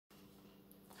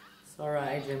So,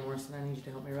 alright, AJ Morrison, I need you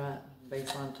to help me write the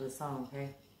bass line to the song,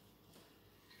 okay?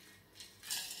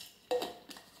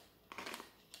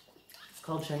 It's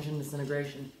called Change and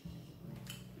Disintegration.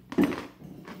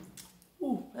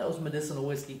 Ooh, that was medicinal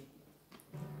whiskey.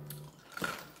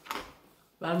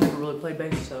 But I've never really played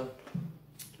bass, so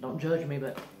don't judge me,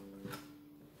 but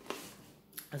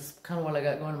that's kind of what I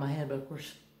got going in my head. But of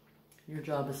course, your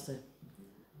job is to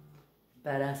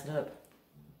badass it up.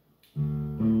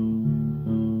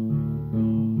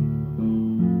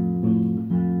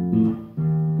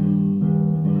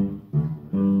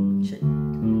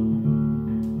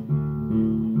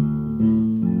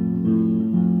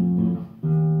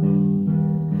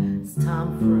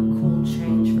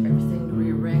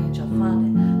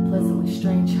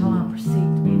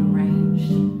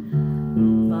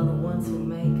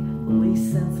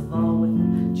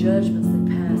 Judgments they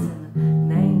pass and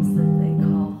the names that they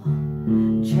call.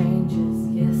 Changes,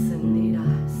 yes indeed I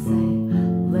say.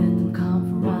 Let them come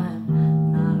for I am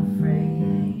not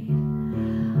afraid.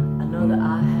 I know that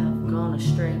I have gone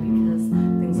astray because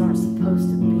things aren't supposed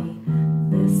to be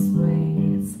this way.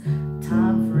 It's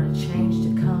time for a change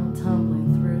to come tumbling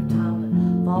through. Time to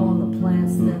fall on the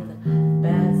plants that the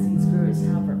bad seeds grew. It's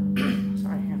time for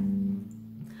sorry here.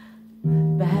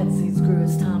 Bad seeds grew.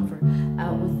 It's time for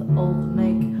out with the old to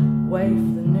make way for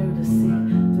the new, to see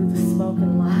through the smoke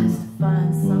and lies to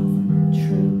find something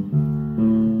true.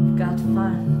 I've got to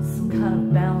find some kind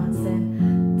of balance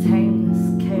and tame this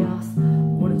chaos.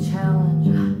 What a challenge.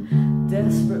 I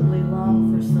desperately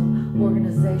long for some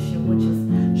organization, which is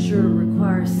sure to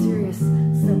require serious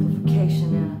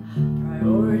simplification and a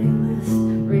priority list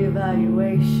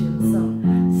reevaluation, some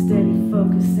steady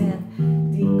focus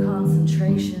and deep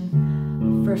concentration.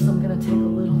 First I'm gonna take a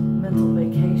little mental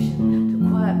vacation to a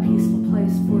quiet, peaceful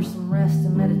place for some rest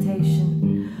and meditation,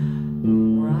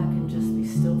 where I can just be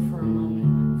still for a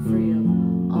moment, free of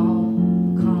all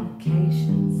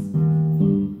complications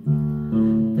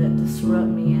that disrupt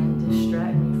me and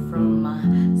distract me from my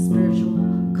spiritual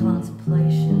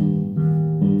contemplation.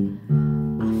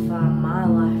 I find my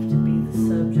life to be the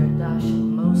subject I should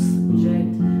most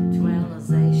subject to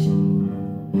analyzation.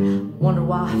 Wonder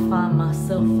why I find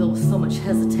myself filled with so much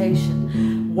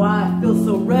hesitation, why I feel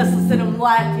so restless and I'm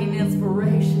lacking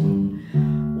inspiration.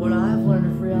 What I've learned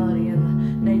of reality and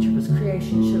the nature of its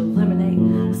creation should eliminate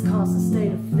this constant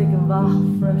state of thick and vile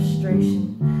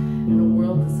frustration. In a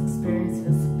world that's experiencing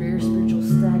a severe spiritual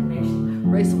stagnation, a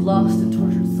race of lost and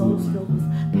tortured souls filled with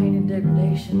pain and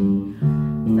degradation,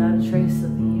 without a trace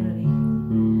of the unity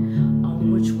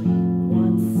on which we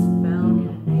once founded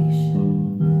a nation.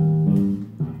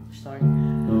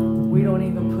 We don't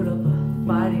even put up a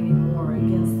fight anymore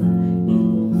against the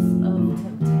evils of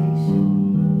temptation.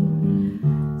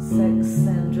 Sex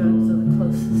and drugs are the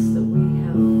closest that we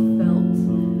have felt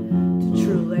to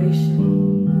true elation.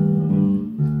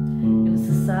 In a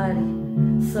society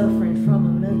suffering from a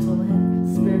mental and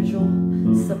spiritual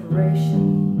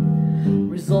separation,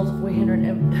 result of we hinder an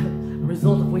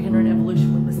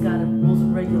evolution with misguided rules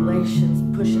and regulations,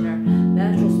 pushing our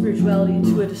natural spirituality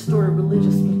into a distorted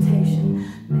religious mutation.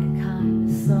 Mankind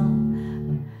is some,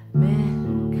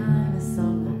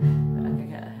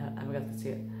 I've got to see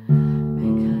it.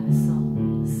 Mankind is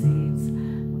some seeds.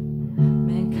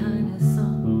 Mankind has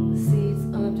sown the seeds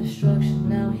of destruction.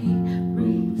 Now he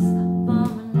reaps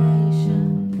abomination.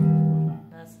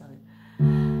 That's not it.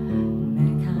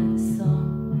 Mankind is some.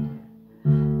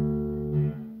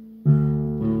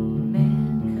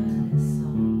 Mankind has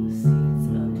sown the seeds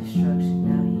of destruction.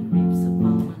 Now he reaps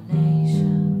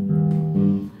abomination.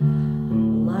 A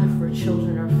life where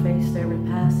children are faced every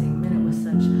passing minute with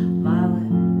such violent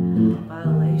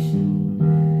violation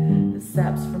that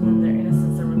saps from them their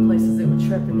innocence and replaces it with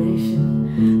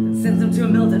trepidation, that sends them to a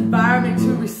militant environment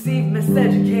to receive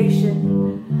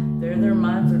miseducation. There their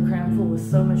minds are crammed full with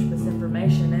so much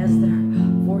misinformation as they're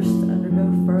forced to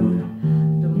undergo further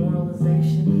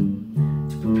demoralization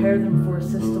to prepare them for a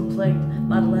system plagued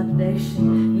by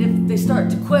dilapidation. And if they start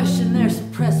to question, they're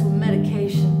suppressed with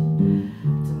medication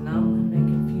to numb them and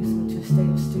confuse them to a state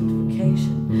of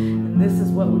stupefaction. And this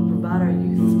is what we provide our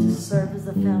youth to serve as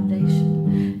a foundation.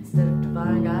 Instead of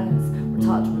divine guidance, we're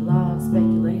taught to rely on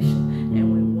speculation,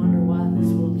 and we wonder why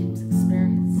this world keeps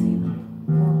experiencing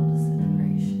moral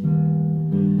disintegration.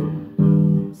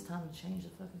 It's time to change the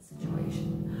fucking situation.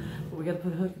 But we gotta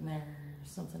put a hook in there,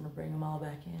 something to bring them all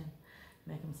back in,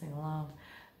 make them sing along.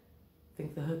 I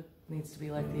think the hook needs to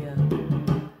be like the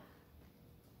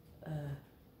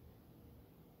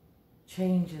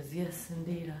changes, yes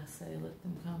indeed I say, let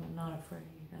them come, I'm not afraid.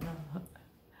 I know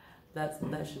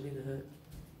that should be the hook.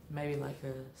 Maybe like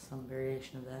some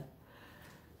variation of that.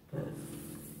 But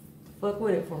fuck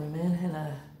with it for me, man,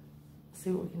 and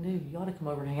see what we can do. You ought to come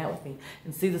over and hang out with me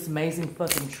and see this amazing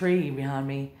fucking tree behind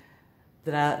me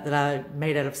that I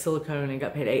made out of silicone and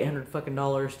got paid $800 fucking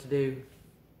to do.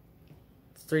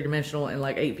 It's 3-dimensional and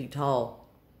like 8 feet tall.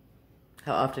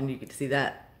 How often do you get to see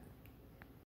that?